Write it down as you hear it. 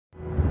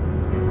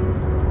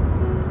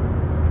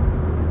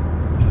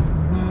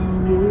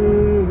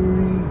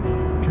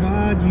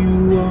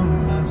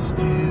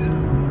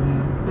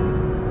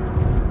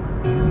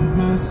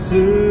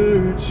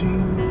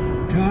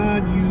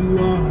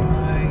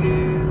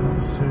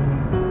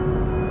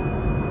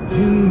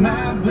In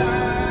my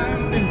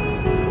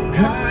blindness,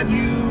 God,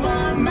 you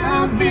are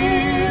my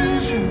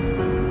vision.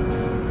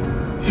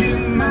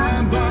 In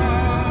my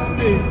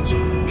bondage,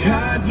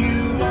 God,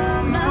 you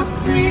are my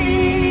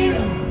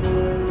freedom.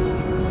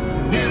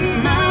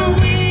 In my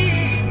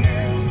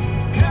weakness,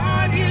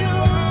 God, you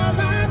are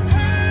my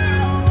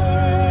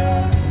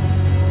power.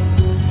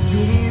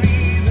 You're the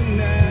reason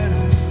that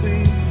I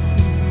sing,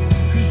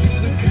 'cause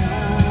you're the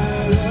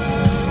God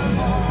of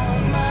all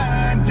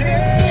my days.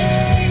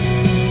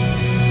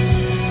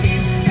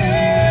 Each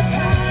step I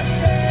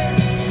take,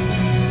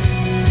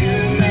 you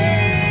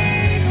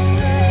make a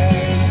way.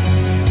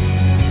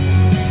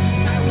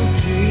 I will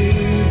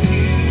give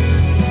you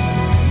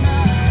all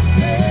my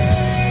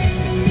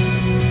praise.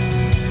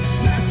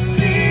 My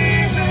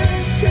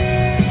seasons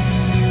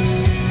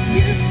change,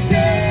 you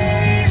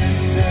stay the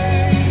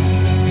same.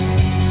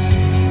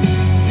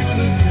 You're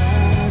the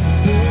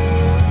God of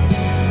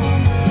all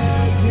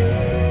my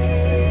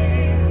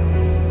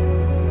days.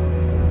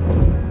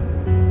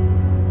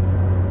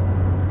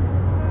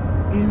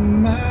 In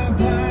my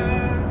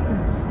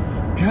blindness,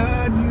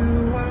 God,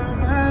 you are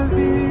my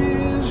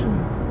vision.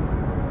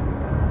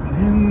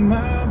 In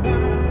my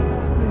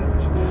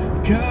bondage,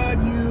 God,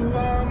 you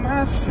are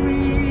my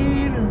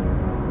freedom.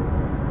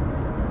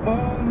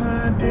 All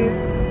my days.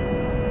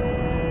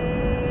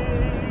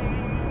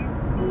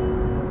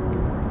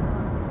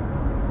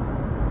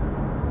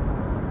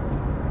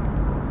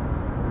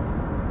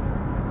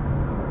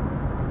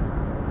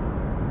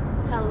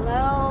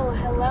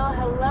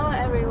 Hello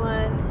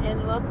everyone, and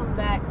welcome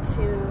back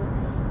to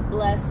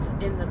Blessed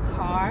in the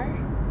Car.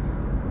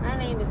 My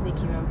name is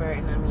Nikki Rumbert,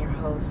 and I'm your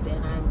host,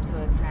 and I'm so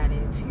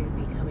excited to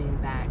be coming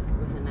back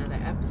with another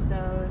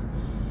episode.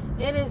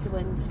 It is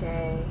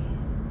Wednesday,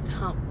 it's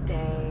hump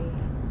day,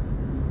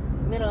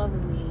 middle of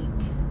the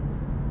week.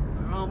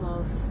 We're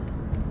almost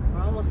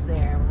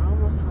there, we're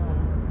almost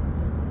home.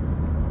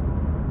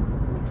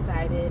 I'm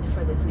excited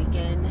for this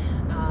weekend.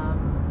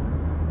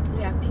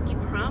 We have Pinky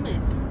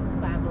Promise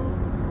Bible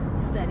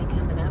study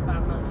coming up,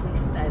 our monthly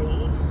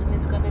study, and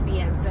it's going to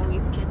be at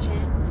Zoe's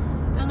Kitchen.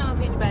 Don't know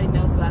if anybody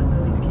knows about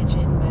Zoe's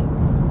Kitchen, but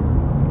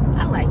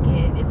I like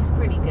it. It's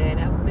pretty good.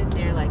 I've been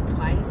there like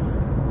twice.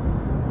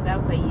 That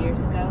was like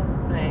years ago,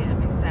 but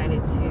I'm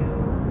excited to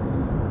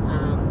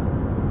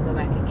go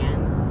back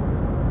again.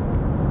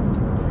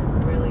 It's a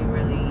really,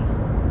 really,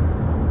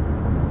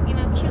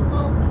 cute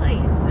little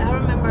place. I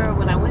remember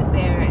when I went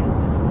there, it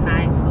was this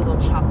nice little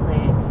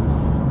chocolate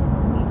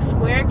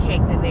square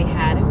cake that they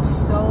had. It was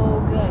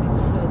so good. It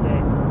was so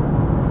good.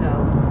 So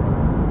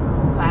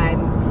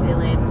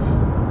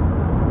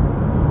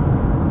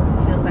if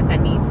it feels like I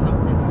need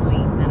something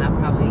sweet, then I'll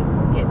probably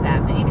get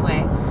that. But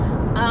anyway,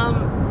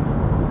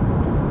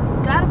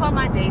 God of All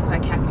My Days by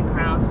Casting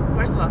Crowns.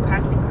 First of all,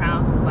 Casting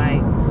Crowns is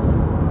like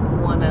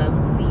one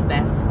of the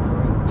best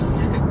groups,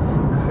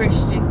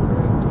 Christian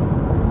groups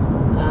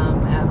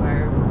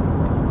ever.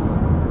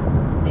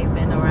 They've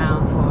been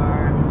around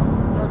for a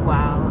good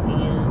while,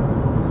 and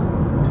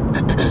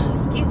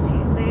excuse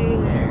me,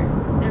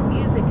 their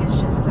music is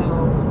just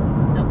so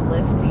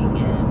uplifting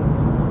and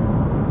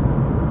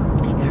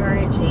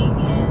encouraging.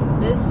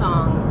 And this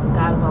song,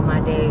 God of All My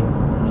Days,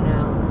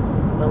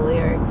 the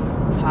lyrics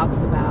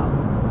talks about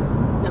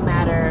no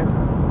matter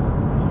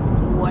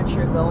what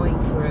you're going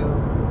through,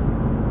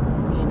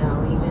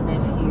 even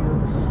if you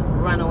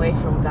run away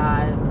from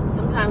God,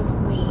 sometimes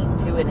we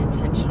do it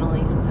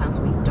intentionally, sometimes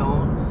we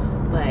don't,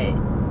 but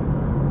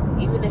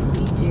even if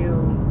we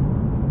do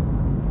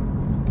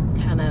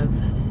kind of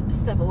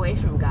step away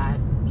from God,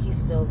 he's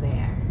still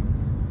there.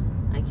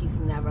 Like, he's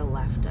never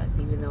left us,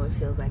 even though it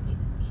feels like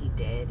he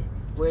did.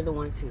 We're the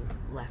ones who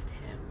left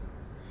him.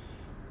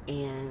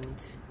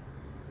 And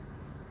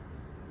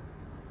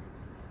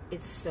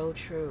it's so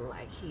true.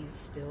 Like, he's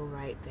still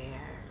right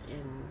there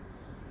in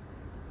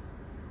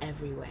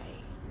every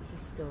way.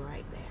 He's still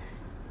right there,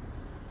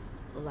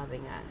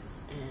 loving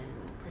us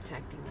and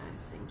protecting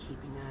us and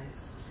keeping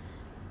us,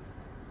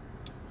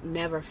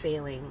 never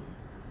failing.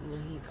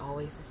 He's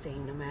always the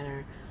same, no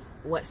matter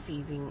what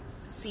season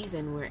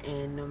we're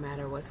in, no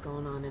matter what's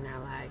going on in our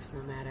lives,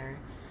 no matter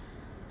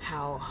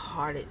how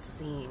hard it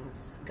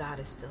seems, God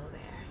is still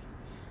there.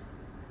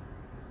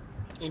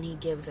 And he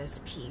gives us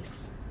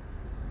peace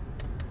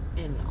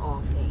in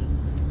all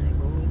things. Like,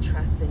 when we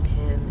trust in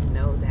him and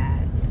know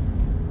that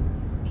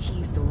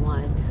he's the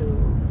one who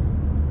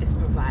is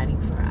providing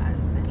for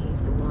us and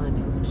he's the one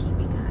who's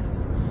keeping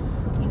us,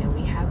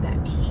 we have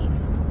that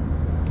peace.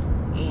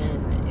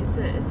 And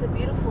it's a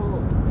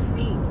beautiful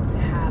thing to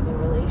have a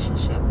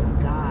relationship with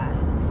God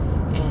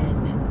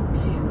and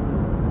to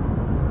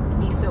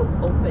be so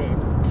open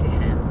to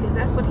him, because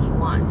that's what he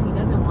wants. He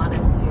doesn't want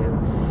us to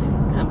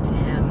come to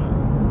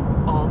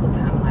him all the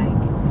time,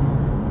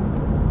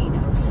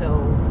 so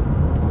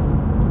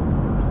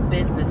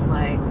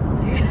business-like,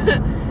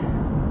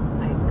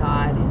 like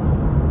God,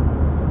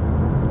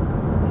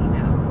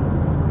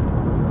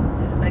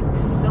 like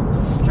some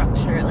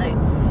structure, like,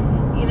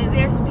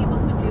 there's people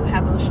who do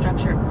have those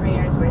structured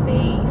prayers where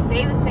they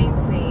say the same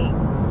thing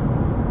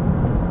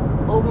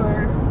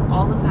over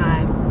all the time,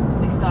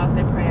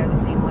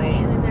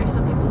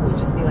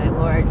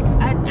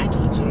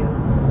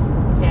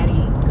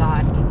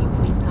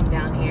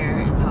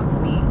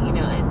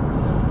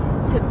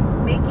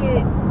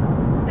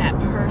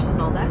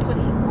 eternal. That's what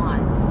he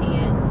wants.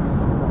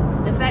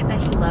 And the fact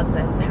that he loves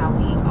us how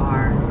we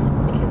are,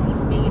 because he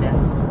made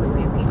us the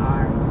way we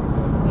are.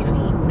 You know,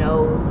 he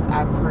knows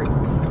our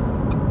quirks.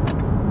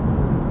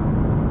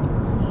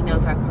 He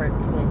knows our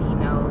quirks, and he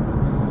knows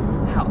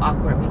how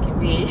awkward we can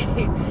be.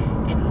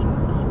 And he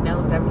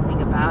knows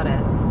everything about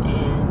us.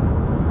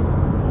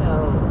 And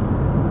so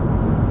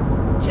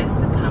just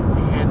to come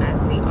to him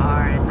as we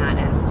are and not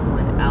as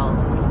someone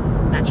else,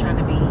 not trying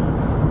to be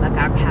like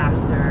our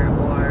pastor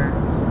or,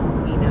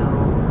 you know,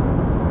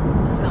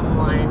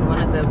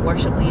 one of the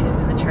worship leaders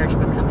in the church,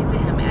 but coming to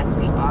him as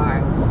we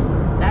are.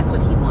 That's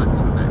what he wants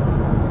from us.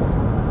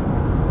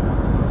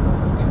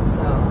 And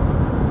so,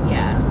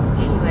 yeah.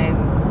 Anyway,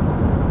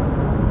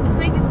 this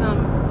week is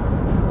going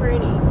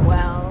pretty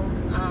well.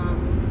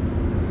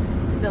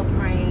 Still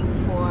praying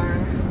for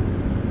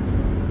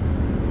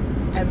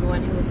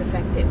everyone who was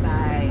affected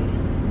by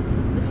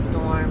the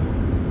storm,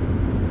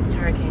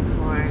 Hurricane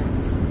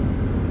Florence.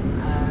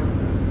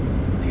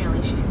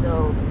 Apparently she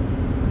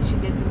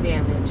did some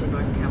damage in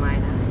North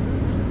Carolina,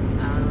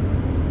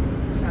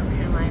 South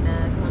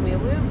Carolina, Columbia.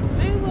 We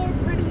were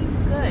pretty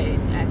good,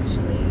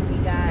 actually. We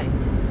got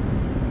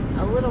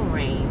a little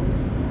rain,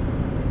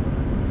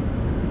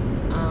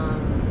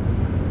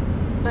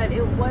 but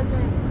it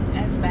wasn't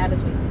as bad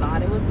as we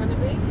thought it was going to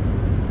be,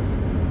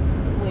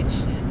 which,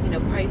 you know,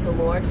 praise the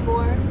Lord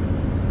for.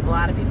 A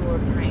lot of people were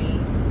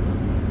praying,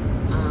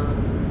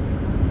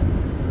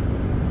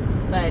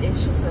 but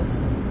it's just so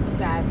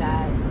sad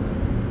that,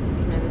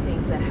 you know, the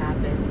things that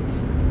happened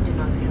in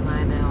North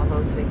Carolina, all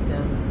those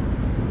victims.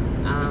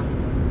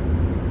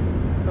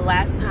 The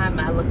last time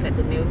I looked at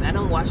the news, I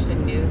don't watch the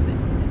news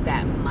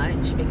that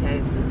much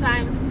because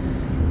sometimes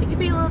it can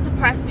be a little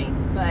depressing,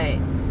 but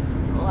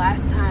the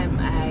last time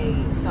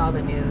I saw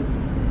the news,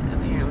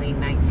 apparently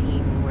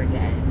 19 were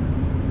dead.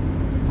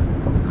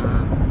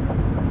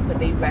 But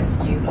they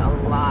rescued a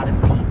lot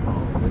of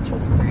people, which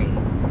was great.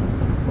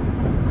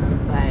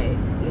 But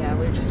yeah,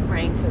 we're just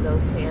praying for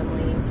those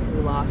families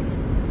who lost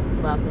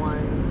loved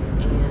ones,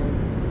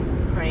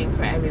 and praying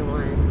for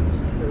everyone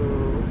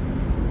who,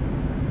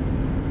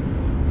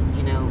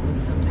 you know, was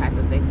some type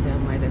of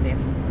victim, whether their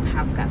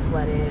house got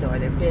flooded or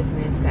their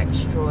business got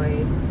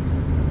destroyed,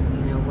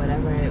 you know,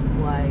 whatever it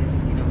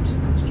was. You know, we're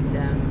just going to keep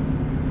them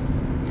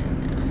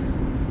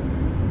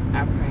in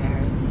our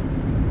prayers.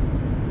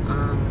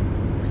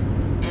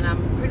 And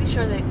I'm pretty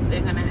sure that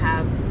they're going to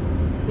have,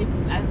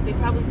 they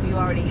probably do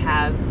already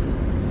have,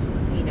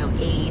 you know,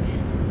 aid,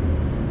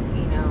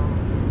 you know,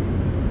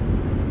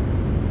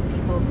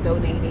 people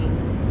donating,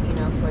 you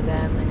know, for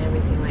them and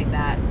everything like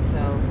that.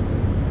 So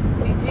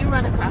if you do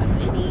run across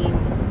any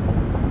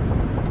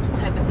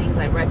type of things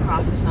like Red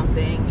Cross or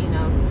something, you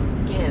know,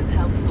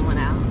 help someone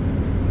out.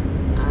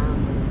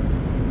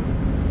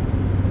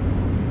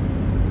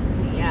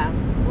 But yeah,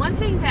 one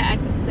thing that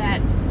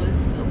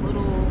was a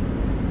little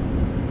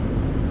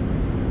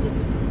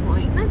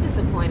not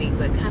disappointing,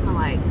 but kind of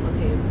like,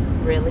 okay,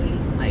 really,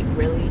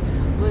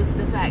 was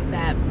the fact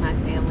that my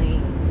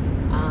family,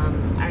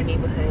 our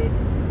neighborhood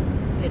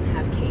didn't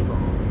have cable.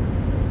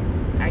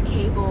 Our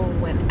cable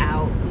went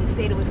out. We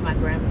stayed with my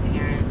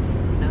grandparents.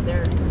 You know,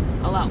 they're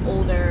a lot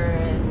older,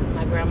 and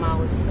my grandma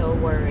was so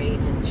worried,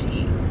 and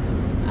she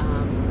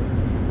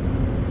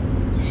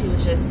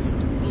was just,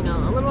 you know,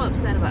 a little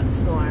upset about the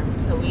storm.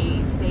 So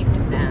we stayed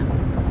with them.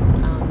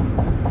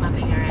 My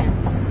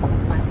parents,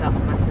 myself,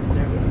 and my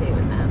sister, we stayed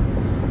with them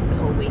the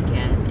whole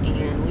weekend,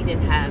 and we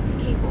didn't have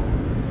cable.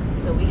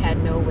 So we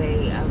had no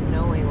way of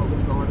knowing what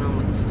was going on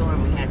with the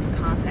storm. We had to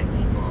contact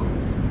people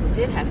who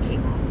did have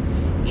cable.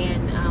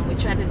 And we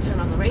tried to turn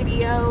on the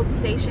radio, the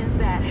stations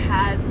that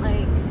had,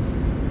 like,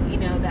 you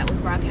know, that was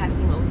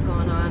broadcasting what was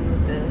going on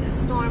with the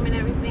storm and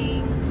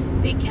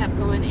everything. They kept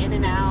going in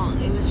and out.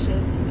 It was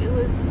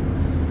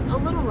a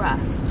little rough.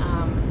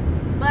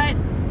 But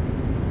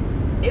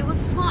it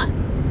was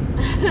fun.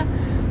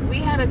 We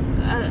had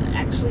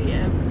actually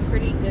a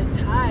pretty good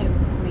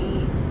time.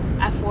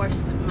 I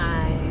forced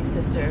my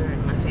sister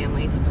and my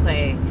family to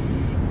play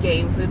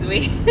games with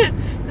me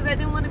because I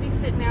didn't want to be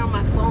sitting there on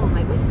my phone.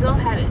 Like, we still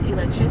had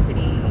electricity,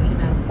 you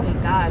know,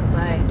 thank God,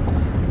 but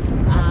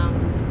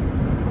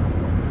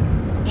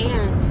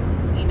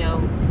and, you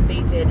know,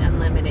 they did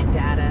unlimited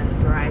data.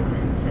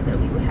 Verizon said that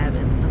we would have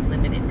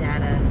unlimited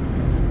data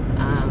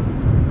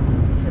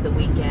for the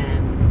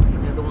weekend, you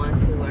know, the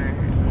ones who were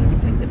being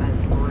affected by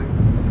the storm.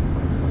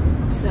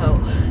 So,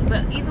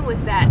 but even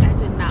with that, I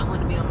did not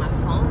want to be on my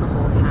phone the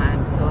whole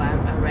time. So I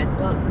read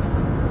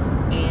books,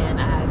 and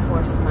I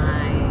forced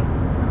my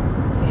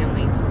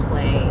family to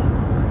play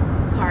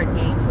card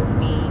games with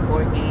me,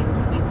 board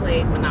games. We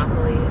played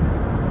Monopoly,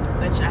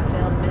 which I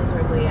failed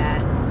miserably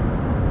at.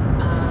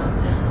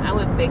 I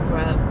went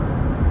bankrupt.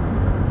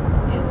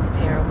 It was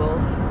terrible.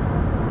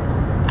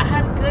 I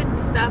had good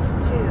stuff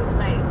too.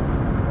 Like,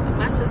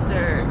 my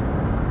sister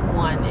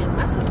won, and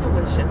my sister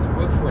was just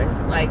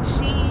ruthless. Like,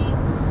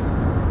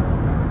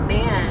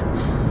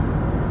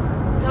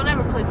 man, don't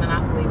ever play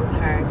Monopoly with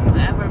her if you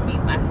ever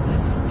meet my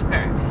sister.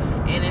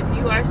 And if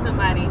you are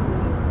somebody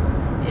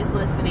who is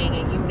listening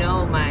and you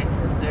know my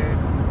sister,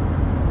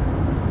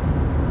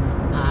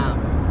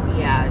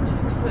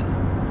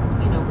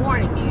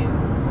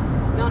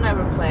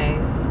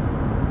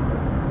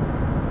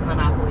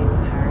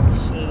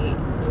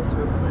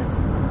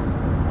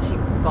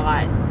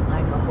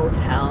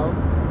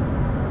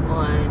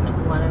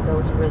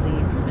 those really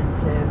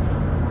expensive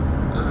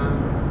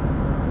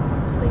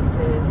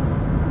places.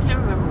 Can't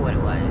remember what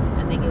it was.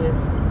 I think it was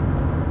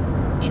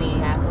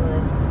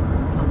Minneapolis,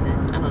 something.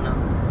 I don't know.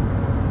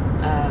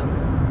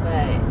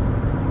 But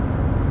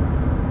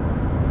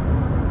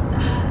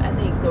I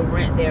think the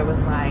rent there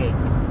was like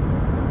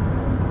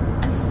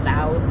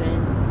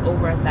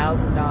over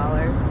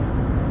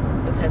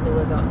 $1,000 because it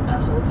was a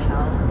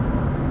hotel.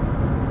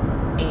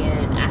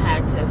 And I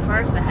had to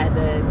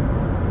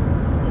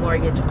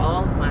mortgage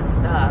all of my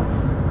stuff,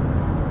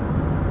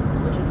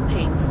 which was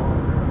painful.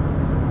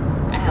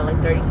 I had like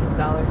 $36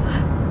 left.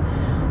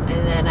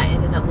 And then I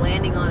ended up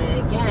landing on it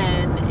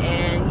again.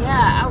 And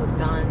yeah, I was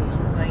done. I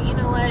was like, you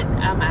know what?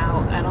 I'm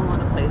out. I don't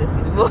want to play this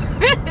anymore.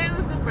 It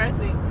was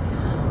depressing.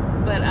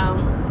 But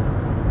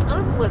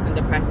it wasn't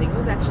depressing. It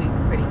was actually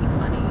pretty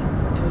funny.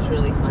 It was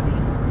really funny.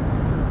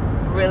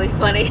 Really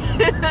funny.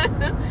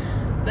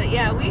 But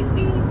yeah, we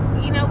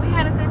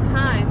had a good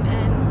time.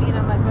 And,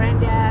 my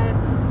granddad,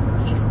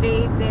 he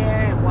stayed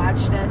there and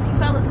watched us. He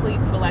fell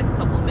asleep for like a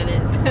couple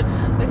minutes,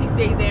 but he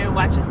stayed there and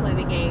watched us play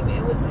the game.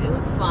 It was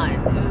fun.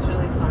 It was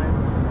really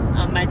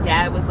fun. My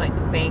dad was like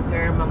the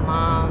banker. My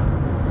mom,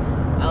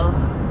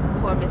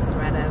 poor Miss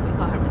Retta. We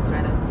call her Miss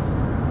Retta.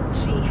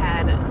 She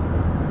had,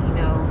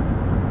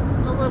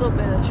 a little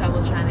bit of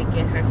trouble trying to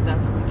get her stuff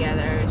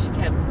together. She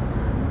kept,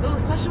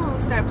 especially when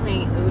we started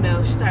playing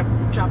Uno, she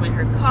started dropping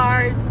her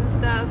cards and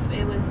stuff.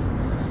 It was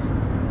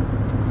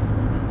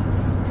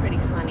pretty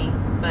funny,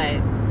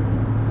 but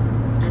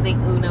I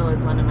think Uno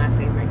is one of my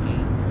favorite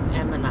games,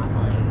 and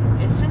Monopoly.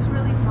 It's just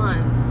really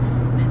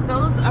fun.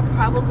 Those are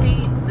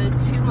probably the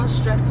two most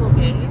stressful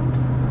games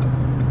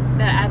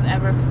that I've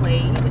ever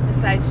played,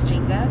 besides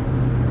Jenga.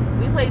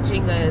 We played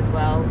Jenga as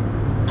well.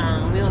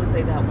 We only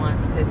played that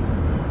once because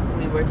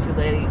we were too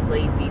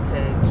lazy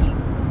to keep,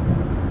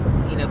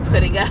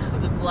 putting up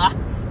the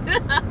blocks.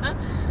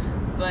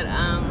 But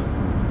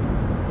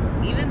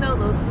even though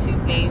those two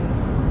games,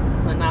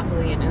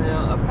 Monopoly and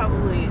Uno, are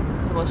probably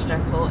the most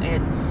stressful,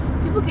 and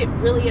people get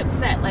really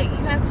upset. Like,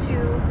 you have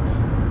to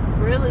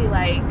really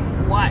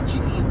watch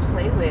who you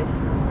play with,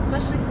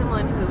 especially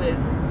someone who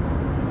is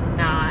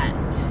not,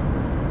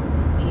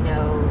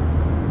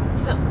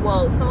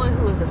 someone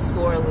who is a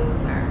sore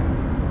loser.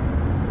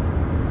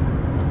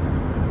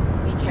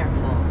 Be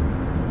careful.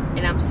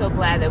 And I'm so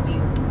glad that we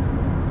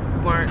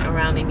weren't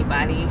around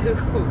anybody who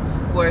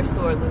were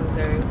sore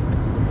losers.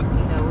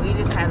 We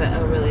just had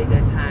a really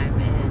good time.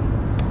 And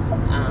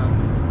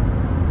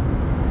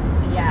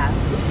yeah,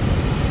 oops,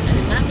 I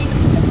did not mean to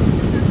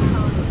turn that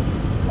on.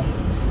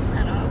 Turn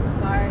that off.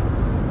 Sorry,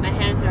 my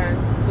hands are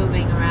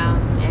moving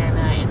around, and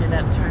I ended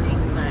up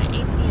turning my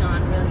AC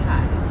on really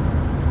high.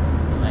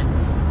 So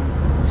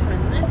let's turn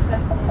this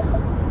back down.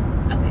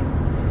 Okay.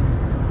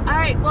 All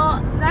right.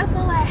 Well, that's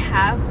all I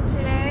have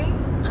today.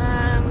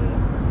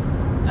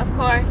 Of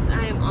course,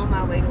 I am on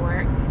my way to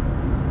work.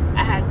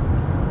 I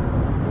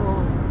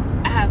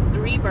have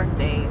 3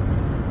 birthdays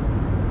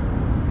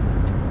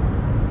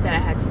that I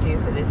had to do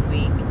for this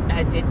week.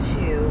 I did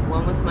 2.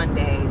 One was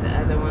Monday, the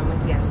other one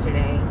was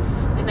yesterday.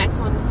 The next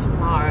one is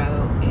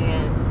tomorrow,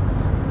 and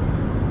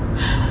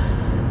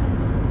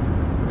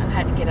I've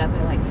had to get up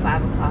at like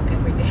 5 o'clock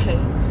every day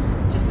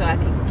just so I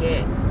could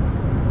get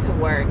to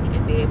work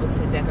and be able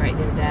to decorate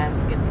their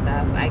desk and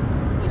stuff. I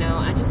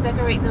just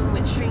decorate them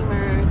with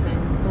streamers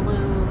and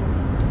balloons.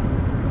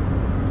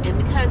 And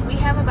because we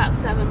have about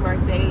 7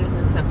 birthdays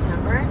in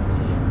September,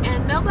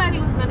 and nobody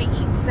was going to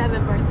eat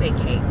 7 birthday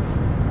cakes.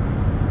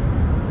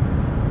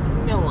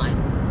 No one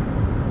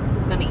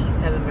was going to eat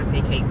 7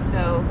 birthday cakes.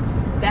 So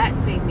that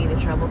saved me the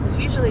trouble, because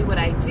usually what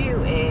I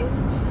do is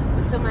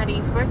when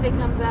somebody's birthday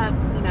comes up,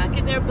 I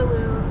get their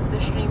balloons,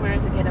 their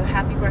streamers, I get a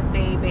happy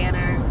birthday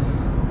banner,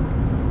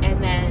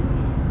 and then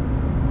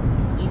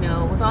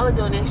with all the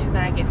donations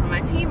that I get from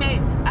my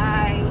teammates,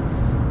 I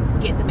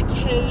get them a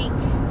cake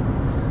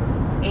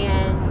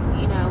and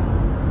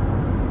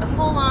a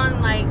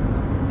full-on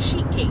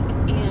sheet cake,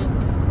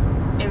 and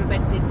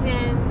everybody digs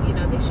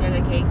in, they share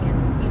their cake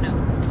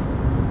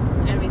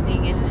and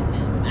everything,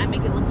 and I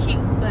make it look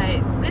cute.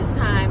 But this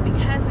time,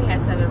 because we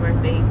had 7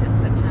 birthdays in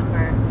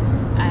September,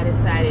 I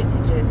decided to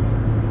just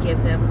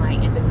give them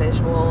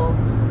individual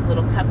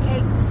little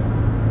cupcakes.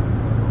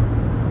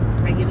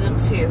 I give them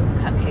 2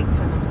 cupcakes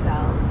for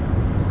themselves,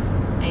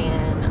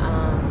 and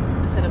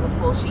instead of a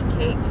full sheet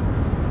cake.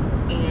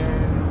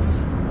 And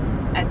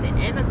at the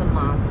end of the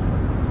month,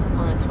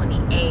 on the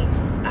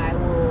 28th, I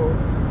will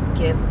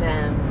give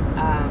them,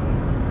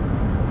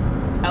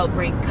 I'll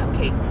bring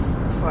cupcakes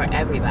for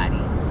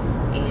everybody.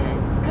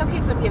 And the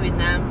cupcakes I'm giving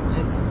them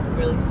is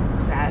really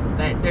sad,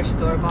 but they're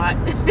store-bought.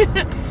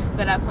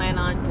 But I plan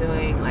on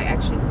doing,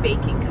 actually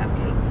baking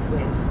cupcakes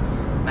with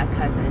my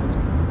cousin.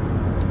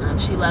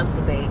 She loves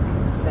to bake,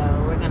 so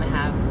we're going to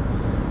have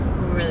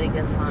really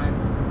good fun.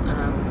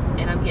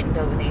 And I'm getting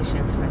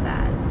donations for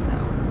that. So,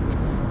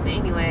 but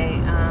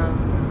anyway,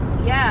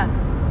 yeah.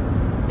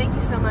 Thank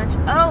you so much.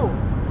 Oh,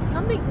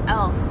 something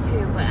else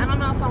too, but I don't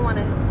know if I want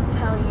to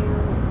tell you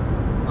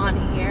on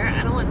here.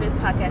 I don't want this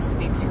podcast to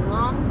be too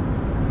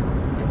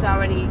long. It's It's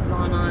already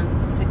gone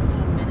on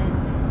 16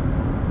 minutes.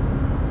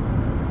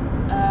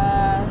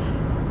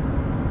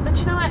 But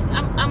you know what?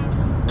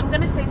 I'm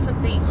gonna say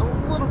something,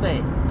 a little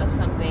bit of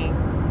something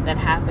that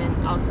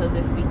happened also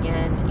this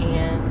weekend,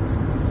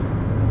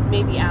 and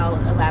maybe I'll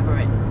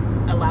elaborate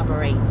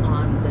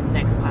on the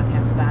next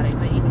podcast about it.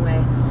 But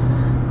anyway,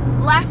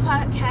 last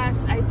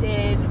podcast I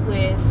did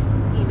with,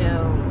 you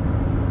know,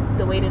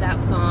 the Waited Out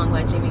song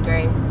by Jimmy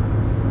Grace.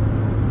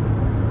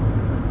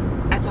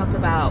 I talked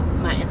about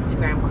my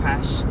Instagram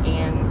crush,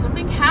 and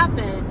something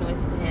happened with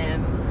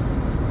him,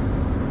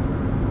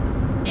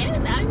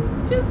 and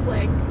I'm just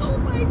like, oh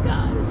my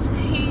gosh.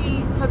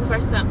 He, for the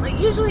first time, like,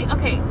 usually,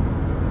 okay,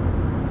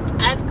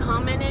 I've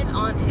commented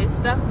on his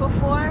stuff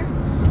before,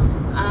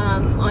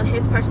 on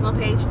his personal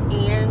page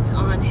and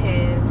on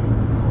his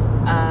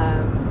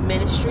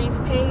ministries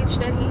page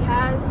that he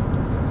has,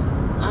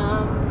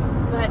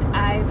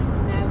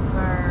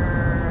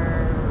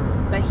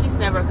 but he's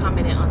never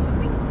commented on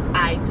something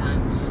I done.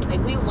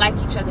 Like, we like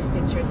each other's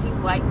pictures. He's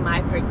liked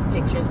my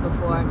pictures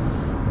before,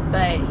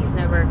 but he's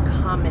never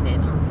commented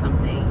on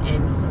something,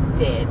 and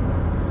he did.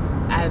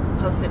 I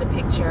posted a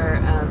picture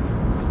of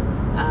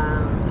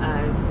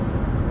us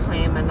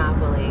playing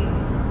Monopoly,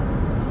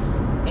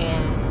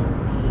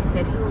 and he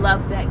said he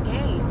loved that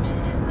game,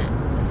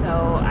 and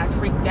so I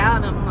freaked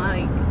out. I'm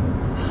like,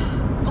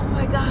 oh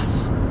my gosh,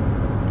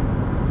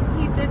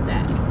 he did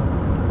that.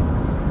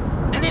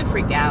 I didn't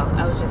freak out.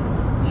 I was just,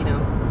 you know,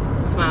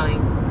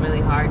 smiling really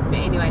hard. But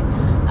anyway,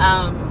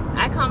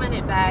 I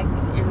commented back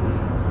and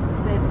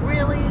said,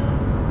 really?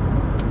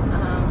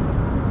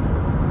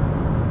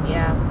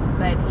 Yeah,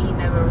 but he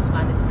never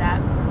responded to that,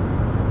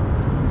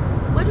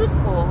 which was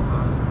cool,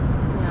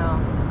 you know.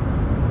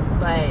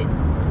 But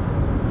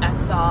I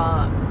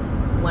saw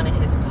one of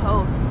his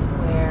posts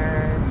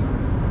where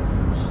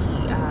he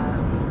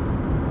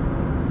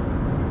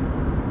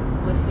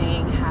was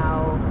saying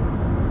how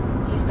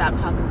he stopped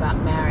talking about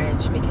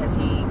marriage because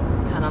he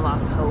kind of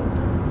lost hope.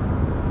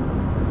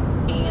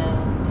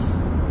 And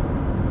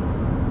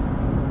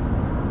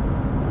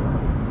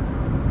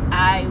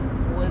I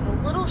was a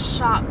little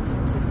shocked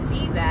to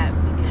see that,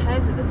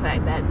 because of the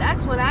fact that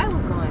that's what I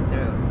was going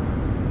through.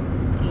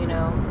 You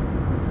know,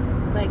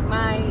 like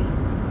my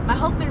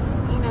hope is,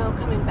 you know,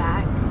 coming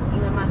back. You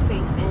know, my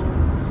faith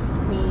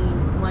in me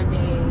one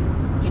day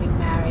getting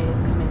married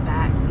is coming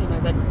back. You know,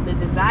 the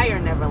desire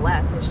never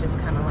left. It's just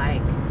kind of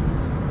like,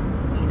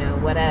 you know,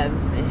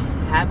 whatevs. It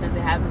happens,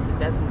 it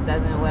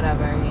doesn't,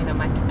 whatever. You know,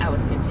 I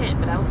was content,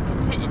 but I was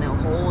content in a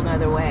whole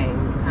nother way. It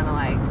was kind of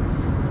like,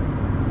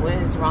 what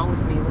is wrong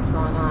with me? What's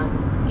going on?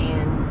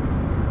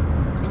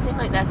 And it seemed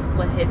like that's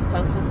what his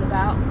post was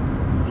about.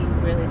 He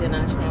really didn't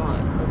understand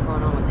what was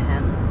going on with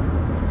him.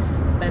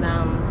 But,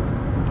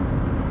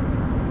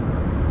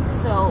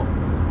 so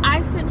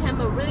I sent him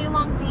a really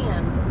long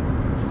DM,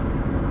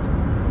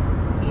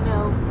 you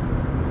know,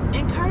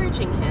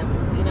 encouraging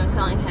him, you know,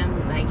 telling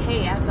him, like,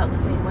 hey, I felt the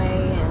same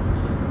way,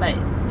 but,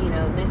 you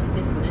know, this, and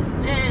this,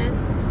 and this,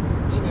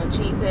 you know,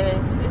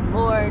 Jesus is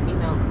Lord, you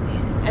know,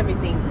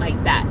 everything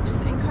like that.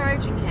 Just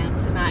encouraging him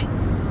to not,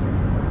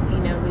 you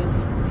know,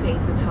 lose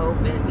faith and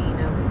hope, and, you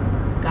know,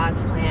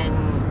 God's plan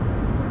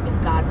is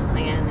God's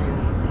plan,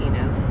 and, you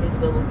know, his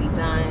will be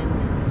done,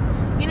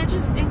 and, you know,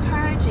 just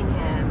encouraging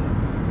him.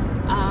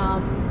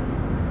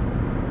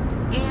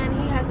 And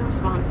he hasn't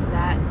responded to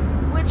that,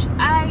 which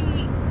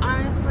I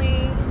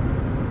honestly,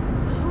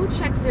 who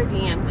checks their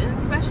DMs? And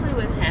especially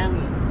with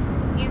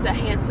him, he's a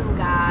handsome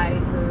guy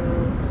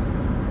who,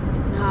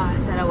 no, I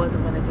said I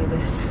wasn't going to do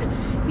this.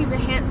 He's a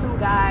handsome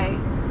guy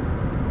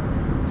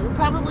who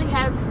probably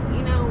has,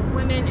 you know,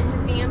 women in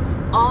his DMs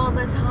all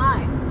the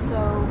time.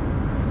 So,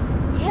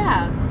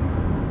 yeah.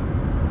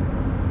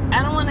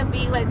 I don't want to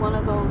be like one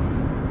of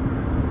those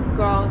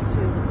girls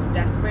who's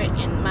desperate,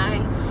 and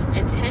my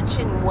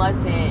intention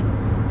wasn't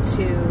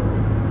to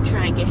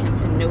try and get him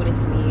to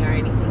notice me or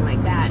anything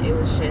like that. It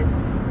was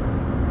just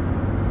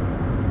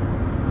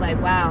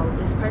like, wow,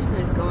 this person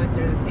is going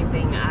through the same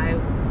thing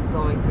I'm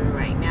going through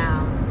right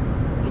now.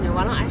 You know,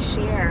 why don't I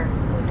share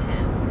with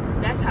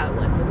him? That's how it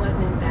was. It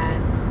wasn't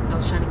that I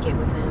was trying to get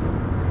with him.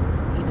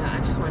 You know, I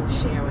just wanted to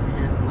share with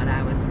him what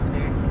I was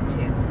experiencing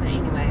too. But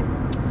anyway,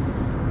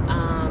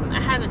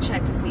 I haven't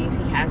checked to see if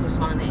he has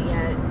responded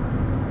yet.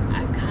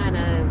 I've kind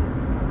of,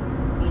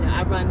 you know,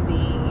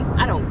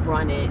 I don't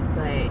run it,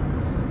 but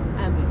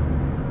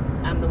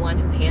I'm the one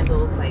who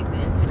handles, like, the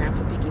Instagram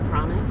for Pinky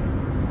Promise,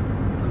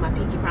 for my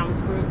Pinky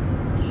Promise group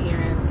here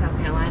in South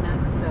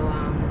Carolina. So,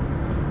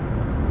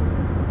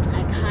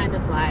 I kind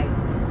of, like,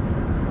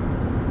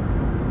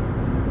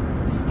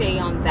 stay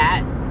on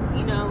that,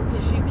 you know,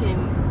 because you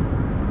can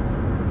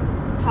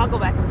toggle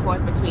back and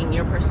forth between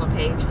your personal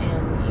page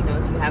and, you know,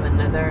 if you have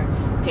another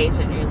page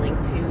that you're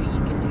linked to,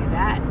 you can do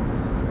that.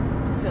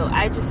 So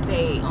I just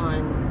stay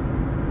on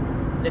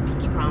the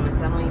Pinky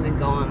Promise. I don't even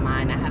go on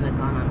mine. I haven't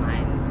gone on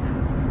mine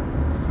since,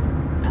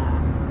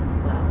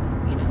 well,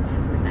 you know, it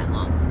hasn't been that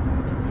long.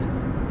 Since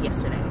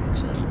yesterday,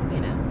 actually,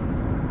 you know.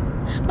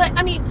 But,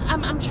 I mean,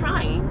 I'm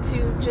trying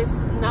to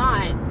just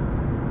not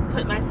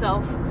put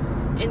myself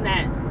in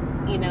that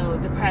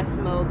depressed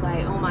mode,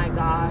 like, oh my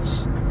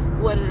gosh,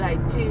 what did I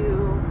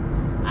do?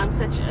 I'm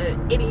such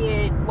an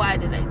idiot. Why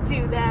did I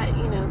do that?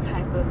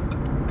 Type of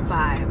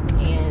vibe.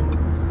 And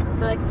I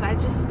feel like if I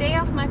just stay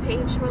off my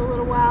page for a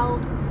little while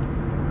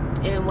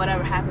and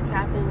whatever happens,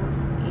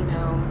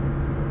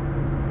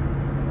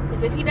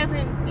 because if he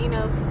doesn't,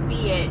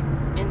 see it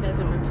and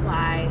doesn't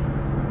reply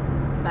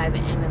by the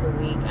end of the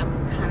week,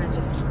 I'm kind of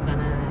just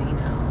gonna,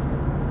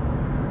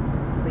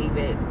 leave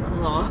it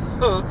alone.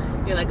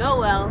 You're like, oh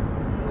well,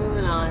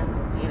 moving on,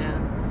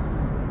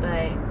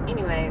 But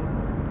anyway,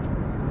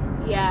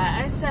 yeah,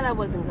 I said I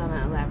wasn't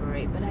gonna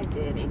elaborate, but I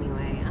did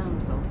anyway. I'm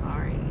so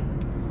sorry.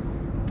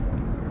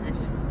 I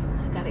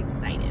got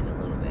excited a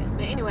little bit.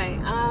 But anyway,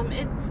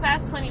 it's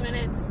past 20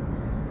 minutes.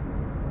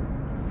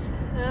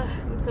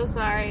 I'm so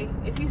sorry.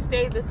 If you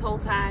stayed this whole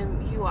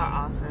time, you are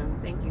awesome.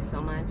 Thank you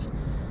so much.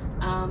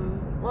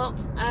 Well,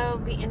 I'll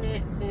be ending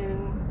it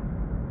soon.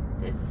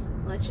 Just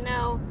let you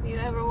know, if you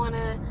ever want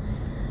to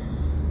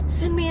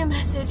send me a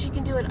message, you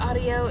can do it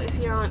audio if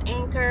you're on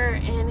Anchor.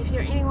 And if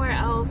you're anywhere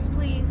else,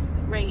 please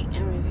rate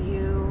and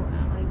review.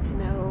 I'd like to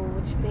know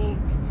what you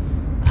think.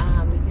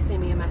 You can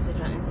send me a message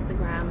on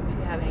Instagram if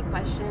you have any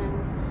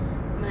questions.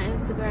 My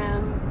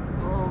Instagram,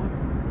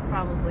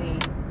 probably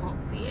won't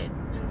see it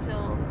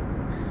until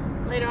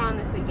later on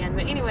this weekend.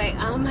 But anyway,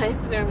 my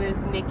Instagram is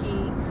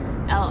Nikki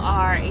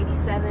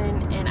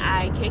LR87,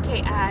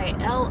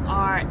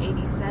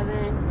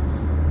 NIKKILR87.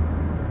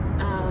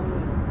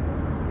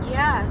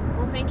 Yeah,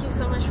 well, thank you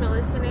so much for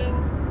listening.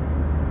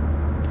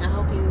 I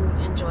hope you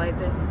enjoyed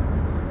this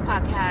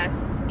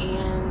podcast,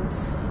 and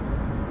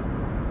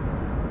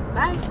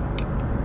bye.